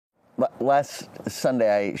Last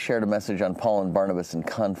Sunday, I shared a message on Paul and Barnabas in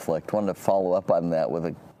conflict. Wanted to follow up on that with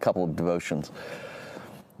a couple of devotions.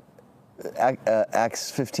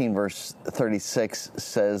 Acts 15, verse 36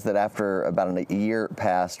 says that after about a year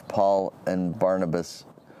passed, Paul said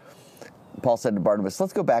to Barnabas,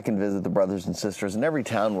 let's go back and visit the brothers and sisters in every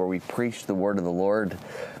town where we preach the word of the Lord.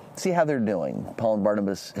 See how they're doing. Paul and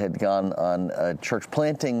Barnabas had gone on a church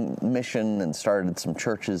planting mission and started some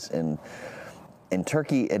churches in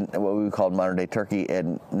Turkey, and what we would call modern-day Turkey,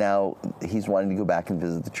 and now he's wanting to go back and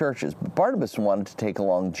visit the churches. But Barnabas wanted to take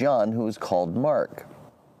along John, who was called Mark.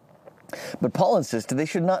 But Paul insisted they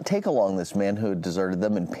should not take along this man who had deserted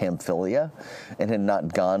them in Pamphylia and had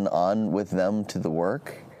not gone on with them to the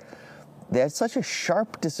work. They had such a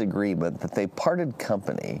sharp disagreement that they parted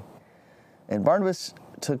company, and Barnabas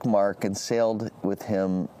took Mark and sailed with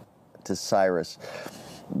him to Cyrus.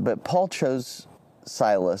 But Paul chose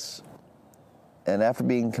Silas, and after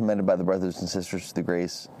being commended by the brothers and sisters to the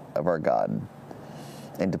grace of our God,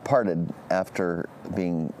 and departed after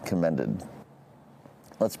being commended.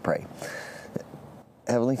 Let's pray.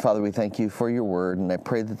 Heavenly Father, we thank you for your word, and I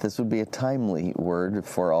pray that this would be a timely word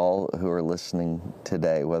for all who are listening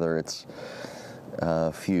today, whether it's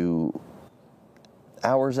a few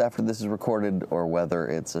hours after this is recorded or whether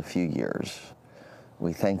it's a few years.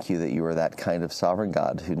 We thank you that you are that kind of sovereign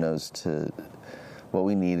God who knows what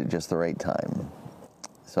we need at just the right time.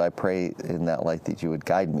 So I pray in that light that you would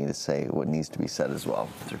guide me to say what needs to be said as well.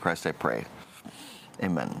 Through Christ I pray.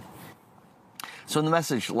 Amen. So in the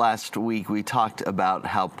message last week, we talked about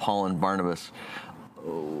how Paul and Barnabas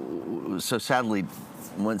so sadly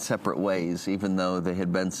went separate ways, even though they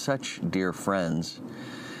had been such dear friends.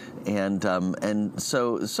 And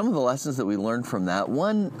so some of the lessons that we learned from that,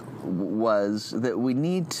 one was that we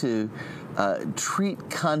need to treat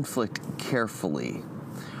conflict carefully.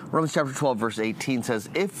 Romans chapter 12, verse 18 says,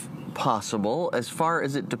 if possible, as far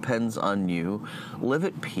as it depends on you, live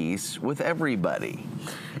at peace with everybody.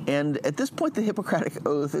 And at this point, the Hippocratic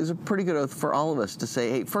Oath is a pretty good oath for all of us to say,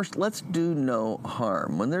 hey, first, let's do no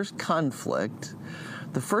harm. When there's conflict,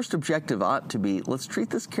 the first objective ought to be, let's treat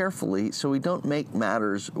this carefully so we don't make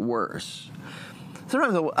matters worse.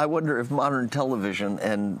 Sometimes I wonder if modern television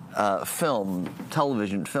and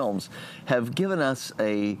television films have given us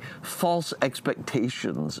a false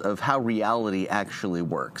expectations of how reality actually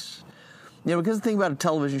works. You know, because the thing about a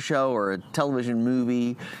television show or a television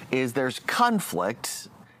movie is there's conflict,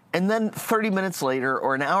 and then 30 minutes later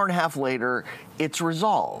or an hour and a half later, it's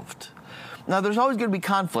resolved. Now, there's always going to be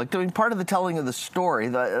conflict. I mean, part of the telling of the story,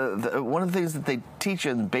 one of the things that they teach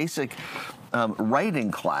in basic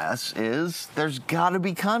writing class is there's got to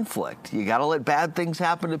be conflict. You got to let bad things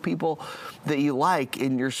happen to people that you like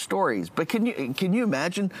in your stories. But can you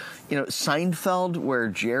imagine, Seinfeld, where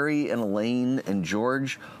Jerry and Elaine and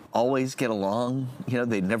George always get along?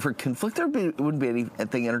 They never conflict. Wouldn't be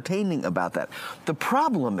anything entertaining about that. The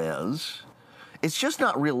problem is, it's just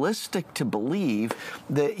not realistic to believe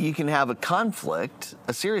that you can have a conflict,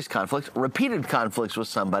 a serious conflict, repeated conflicts with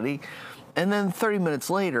somebody, and then 30 minutes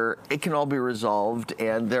later, it can all be resolved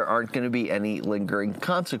and there aren't going to be any lingering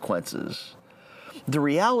consequences. The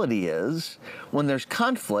reality is, when there's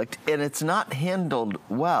conflict and it's not handled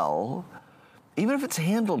well, even if it's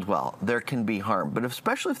handled well, there can be harm. But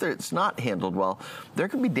especially if it's not handled well, there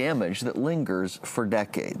can be damage that lingers for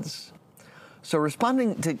decades. So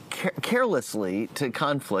responding carelessly to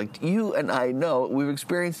conflict, you and I know, we've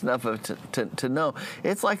experienced enough of it to know,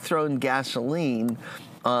 it's like throwing gasoline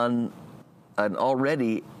on an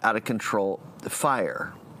already out of control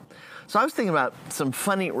fire. So I was thinking about some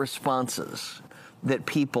funny responses that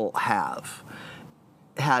people had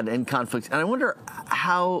in conflict, and I wonder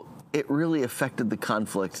how it really affected the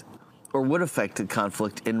conflict or would affect the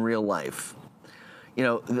conflict in real life.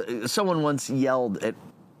 Someone once yelled at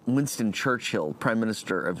Winston Churchill, Prime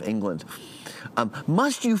Minister of England,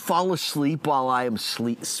 must you fall asleep while I am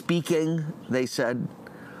speaking, they said.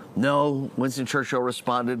 No, Winston Churchill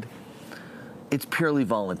responded, it's purely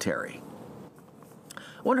voluntary.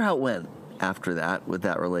 I wonder how it went after that with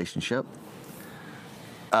that relationship.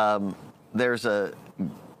 There's a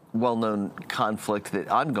well-known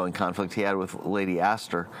ongoing conflict he had with Lady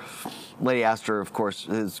Astor. Lady Astor, of course,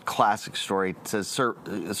 his classic story says,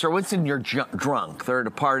 Sir Winston, you're drunk. They're at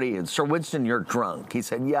a party, and Sir Winston, you're drunk. He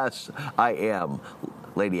said, yes, I am,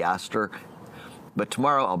 Lady Astor, but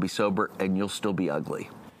tomorrow I'll be sober and you'll still be ugly.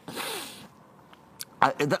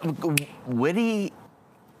 Witty,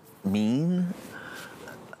 mean,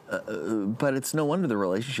 but it's no wonder the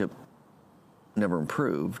relationship never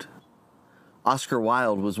improved. Oscar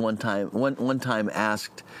Wilde was one time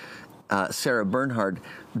asked Sarah Bernhardt,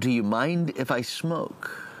 do you mind if I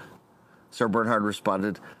smoke? Sir Bernhard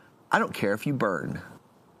responded, "I don't care if you burn."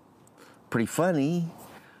 Pretty funny.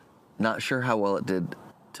 Not sure how well it did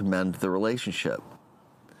to mend the relationship.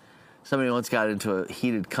 Somebody once got into a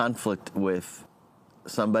heated conflict with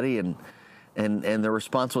somebody, and the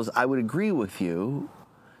response was, "I would agree with you,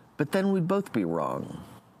 but then we'd both be wrong."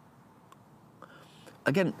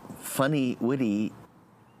 Again, funny, witty,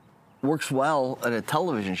 works well at a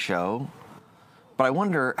television show, but I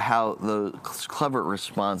wonder how those clever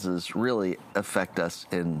responses really affect us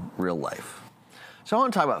in real life. So I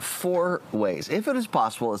want to talk about 4 ways, if it is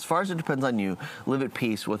possible, as far as it depends on you, live at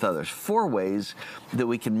peace with others. 4 ways that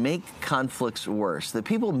we can make conflicts worse, that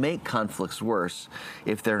people make conflicts worse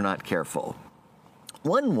if they're not careful.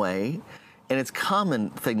 One way, and it's a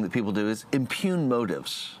common thing that people do, is impugn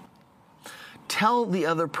motives. Tell the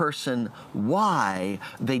other person why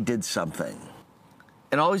they did something,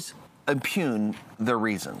 and always impugn their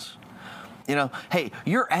reasons. You know, hey,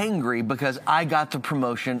 you're angry because I got the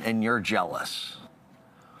promotion and you're jealous.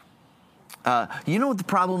 You know what the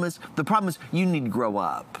problem is? The problem is you need to grow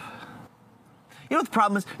up. You know what the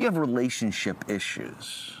problem is? You have relationship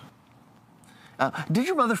issues. Did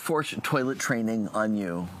your mother force toilet training on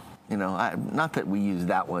you? You know, not that we use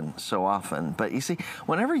that one so often, but you see,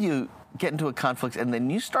 whenever you get into a conflict and then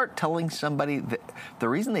you start telling somebody that the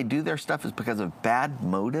reason they do their stuff is because of bad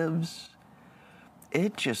motives,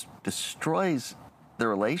 it just destroys the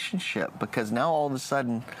relationship, because now all of a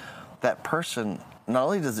sudden that person, not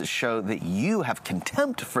only does it show that you have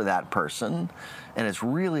contempt for that person, and it's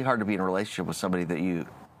really hard to be in a relationship with somebody that you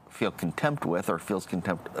feel contempt with or feels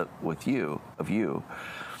contempt with you,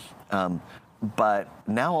 but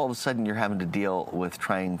now all of a sudden you're having to deal with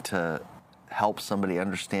trying to help somebody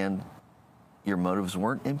understand your motives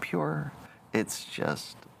weren't impure. It's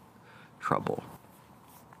just trouble.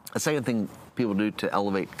 A second thing people do to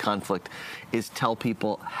elevate conflict is tell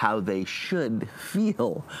people how they should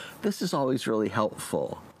feel. This is always really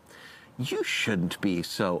helpful. You shouldn't be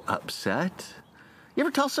so upset. You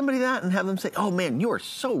ever tell somebody that and have them say, "Oh man, you are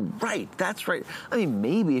so right, that's right." I mean,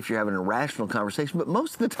 maybe if you're having a rational conversation, but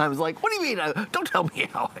most of the time it's like, "What do you mean? Don't tell me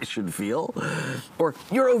how I should feel." Or,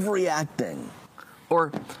 "You're overreacting."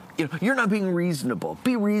 Or, you know, "You're not being reasonable.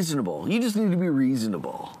 Be reasonable. You just need to be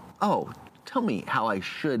reasonable." Oh, tell me how I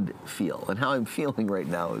should feel, and how I'm feeling right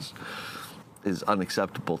now is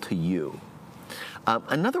unacceptable to you.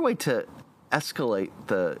 Another way to escalate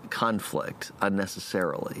the conflict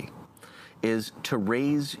unnecessarily is to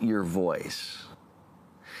raise your voice.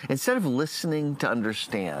 Instead of listening to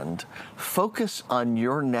understand, focus on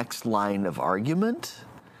your next line of argument,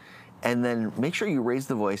 and then make sure you raise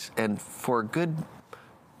the voice, and for good,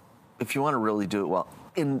 if you want to really do it well,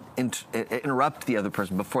 interrupt the other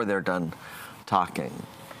person before they're done talking.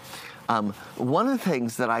 One of the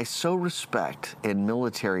things that I so respect in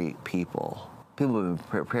military people who have been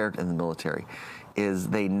prepared in the military, is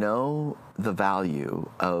they know the value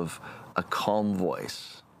of a calm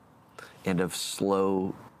voice and of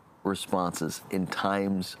slow responses in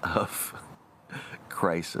times of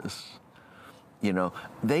crisis. You know,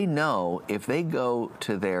 they know if they go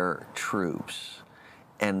to their troops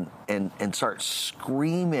and start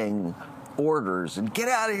screaming orders and "Get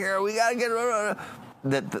out of here, we gotta get,"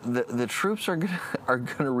 that the troops are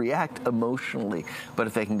gonna react emotionally. But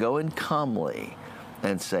if they can go in calmly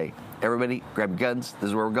and say, "Everybody, grab your guns. This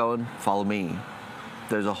is where we're going. Follow me,"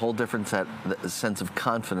 there's a whole different sense of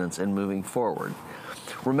confidence in moving forward.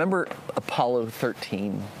 Remember Apollo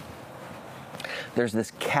 13? There's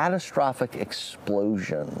this catastrophic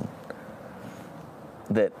explosion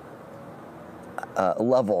that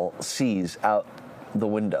Lovell sees out the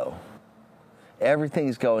window.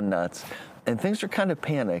 Everything's going nuts, and things are kind of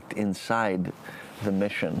panicked inside the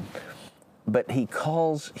mission. But he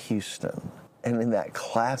calls Houston, and in that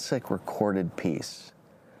classic recorded piece,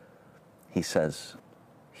 he says,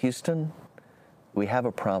 "Houston, we have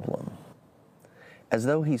a problem." As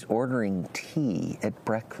though he's ordering tea at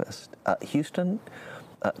breakfast. "Houston,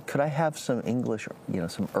 could I have some English,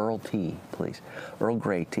 some Earl tea, please? Earl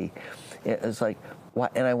Grey tea." It's like, why?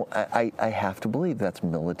 And I have to believe that's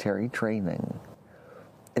military training.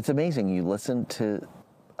 It's amazing. You listen to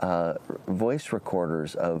voice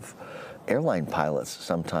recorders of airline pilots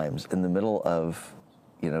sometimes in the middle of,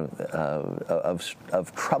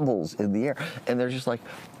 of troubles in the air, and they're just like,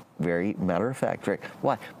 very matter of fact, right?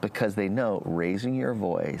 Why? Because they know raising your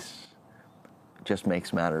voice just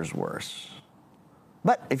makes matters worse.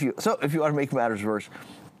 But if you want to make matters worse,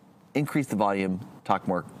 increase the volume, talk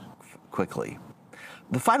more quickly.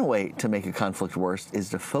 The final way to make a conflict worse is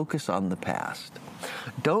to focus on the past.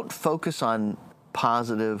 Don't focus on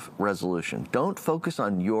positive resolution. Don't focus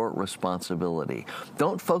on your responsibility.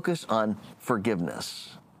 Don't focus on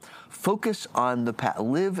forgiveness. Focus on the past.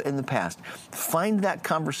 Live in the past. Find that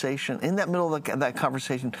conversation. In that middle of that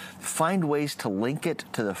conversation, find ways to link it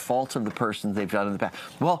to the faults of the person they've done in the past.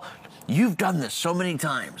 Well, you've done this so many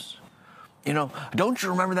times. You know, don't you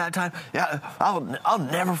remember that time? Yeah, I'll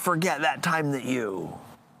never forget that time that you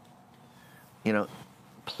know,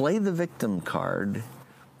 play the victim card,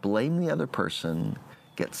 blame the other person,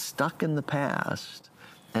 get stuck in the past,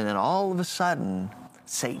 and then all of a sudden,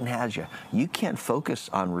 Satan has you. You can't focus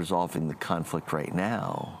on resolving the conflict right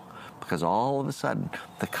now because all of a sudden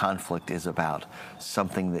the conflict is about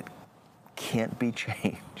something that can't be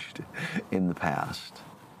changed in the past.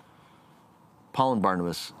 Paul and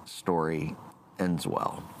Barnabas' story ends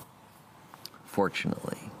well.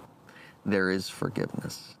 Fortunately, there is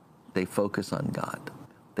forgiveness. They focus on God.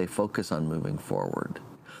 They focus on moving forward.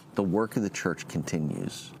 The work of the church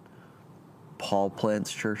continues. Paul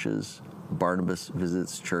plants churches. Barnabas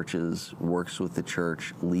visits churches, works with the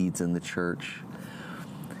church, leads in the church.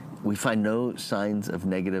 We find no signs of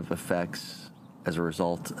negative effects as a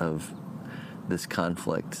result of this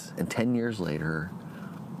conflict. And 10 years later,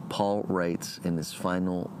 Paul writes in his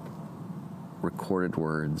final recorded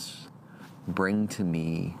words, "Bring to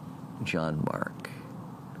me John Mark.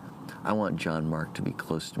 I want John Mark to be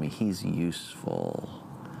close to me. He's useful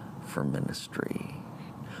for ministry."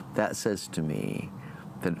 That says to me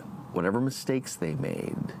that whatever mistakes they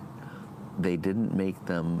made, they didn't make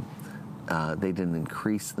them, they didn't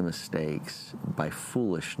increase the mistakes by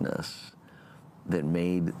foolishness that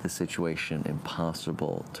made the situation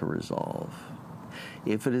impossible to resolve.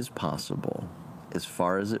 If it is possible, as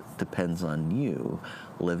far as it depends on you,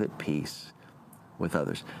 live at peace with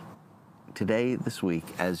others. Today, this week,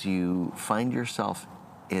 as you find yourself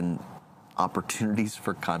in opportunities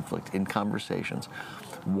for conflict, in conversations,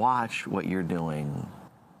 watch what you're doing.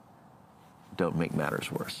 Don't make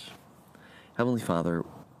matters worse. Heavenly Father,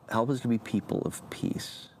 help us to be people of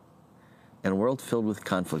peace. In a world filled with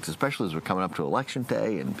conflicts, especially as we're coming up to Election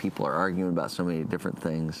Day and people are arguing about so many different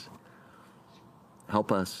things,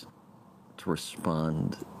 help us to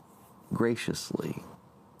respond graciously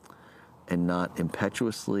and not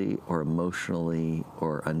impetuously or emotionally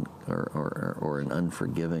or in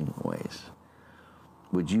unforgiving ways.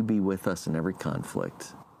 Would you be with us in every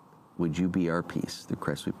conflict? Would you be our peace? Through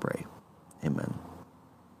Christ we pray. Amen.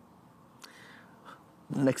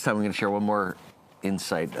 Next time, we're going to share one more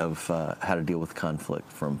insight of how to deal with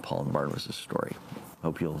conflict from Paul and Barnabas' story.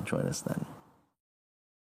 Hope you'll join us then.